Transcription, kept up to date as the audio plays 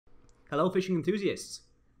Hello fishing enthusiasts!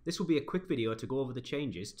 This will be a quick video to go over the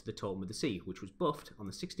changes to the Totem of the Sea, which was buffed on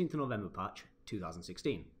the 16th of November patch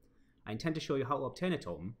 2016. I intend to show you how to obtain a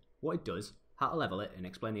totem, what it does, how to level it, and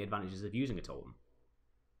explain the advantages of using a totem.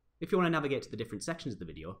 If you want to navigate to the different sections of the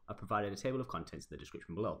video, I've provided a table of contents in the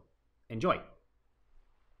description below. Enjoy!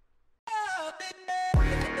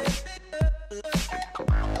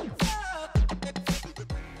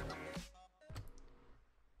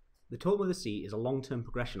 The Totem of the Sea is a long-term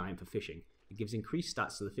progression item for fishing. It gives increased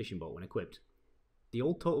stats to the fishing boat when equipped. The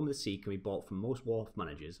old Totem of the Sea can be bought from most wharf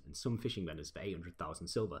managers and some fishing vendors for 800,000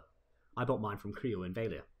 silver. I bought mine from Creo in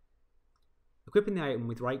Valia. Equipping the item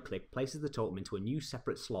with right click places the totem into a new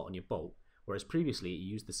separate slot on your boat, whereas previously it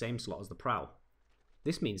used the same slot as the prow.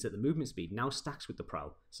 This means that the movement speed now stacks with the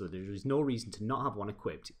prow, so there is no reason to not have one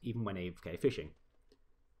equipped even when AFK fishing.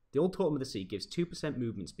 The old Totem of the Sea gives 2%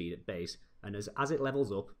 movement speed at base, and as it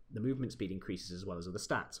levels up, the movement speed increases as well as other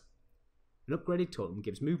stats. An upgraded totem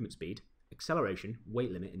gives movement speed, acceleration,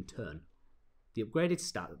 weight limit, and turn. The upgraded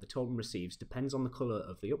stat that the totem receives depends on the colour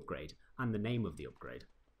of the upgrade and the name of the upgrade.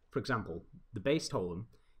 For example, the base totem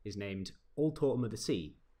is named Old Totem of the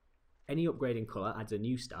Sea. Any upgrade in colour adds a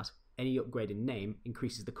new stat, any upgrade in name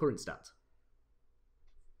increases the current stat.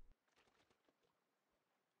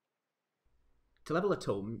 To level a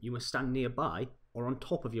totem, you must stand nearby or on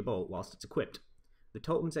top of your boat whilst it's equipped. The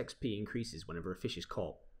totem's XP increases whenever a fish is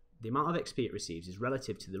caught. The amount of XP it receives is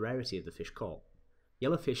relative to the rarity of the fish caught.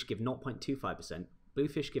 Yellow fish give 0.25%, blue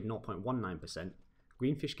fish give 0.19%,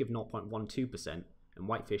 green fish give 0.12%, and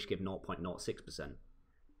white fish give 0.06%.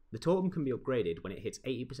 The totem can be upgraded when it hits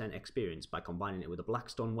 80% experience by combining it with a black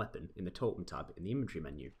stone weapon in the totem tab in the inventory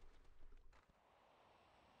menu.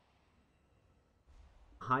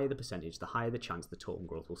 The higher the percentage, the higher the chance the totem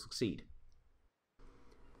growth will succeed.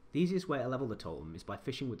 The easiest way to level the totem is by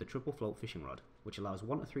fishing with the triple float fishing rod, which allows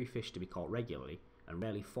 1 to 3 fish to be caught regularly and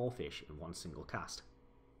rarely 4 fish in one single cast.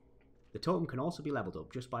 The totem can also be leveled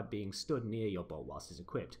up just by being stood near your boat whilst it's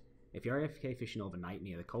equipped. If you're AFK fishing overnight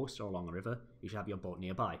near the coast or along a river, you should have your boat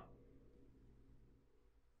nearby.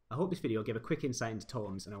 I hope this video gave a quick insight into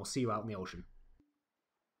totems, and I will see you out in the ocean.